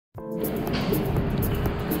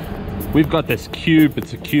We've got this Cube,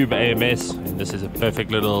 it's a Cube AMS, and this is a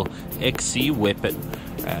perfect little XC weapon.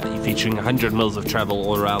 Featuring 100 mils of travel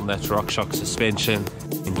all around that RockShox suspension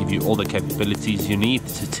and give you all the capabilities you need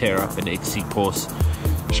to tear up an XC course.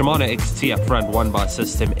 Shimano XT up front, 1x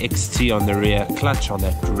system, XT on the rear, clutch on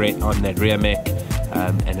that rear mech,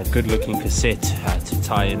 and a good looking cassette to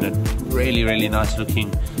tie in a really nice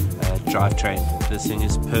looking drivetrain. This thing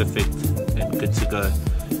is perfect and good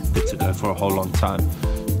to go for a whole long time.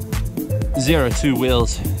 02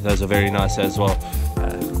 wheels, those are very nice as well,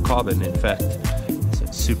 carbon in fact.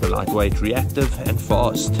 Super lightweight, reactive and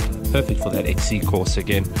fast, perfect for that XC course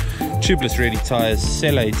again. Tubeless ready tires,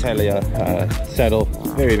 Sella Italia saddle,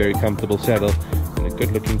 very comfortable saddle, and a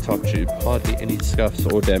good looking top tube, hardly any scuffs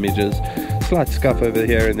or damages. Slight scuff over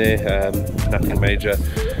here and there, nothing major.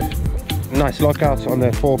 Nice lockouts on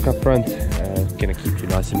that fork up front, gonna keep you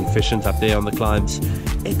nice and efficient up there on the climbs.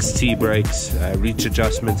 XT brakes, reach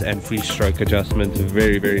adjustment and free stroke adjustment, a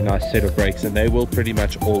very nice set of brakes, and they will pretty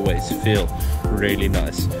much always feel really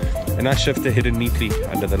nice. A nice shifter hidden neatly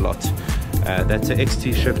under the lot. That's an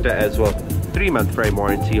XT shifter as well. 3-month frame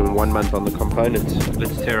warranty and 1 month on the components.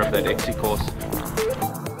 Let's tear up that XC course.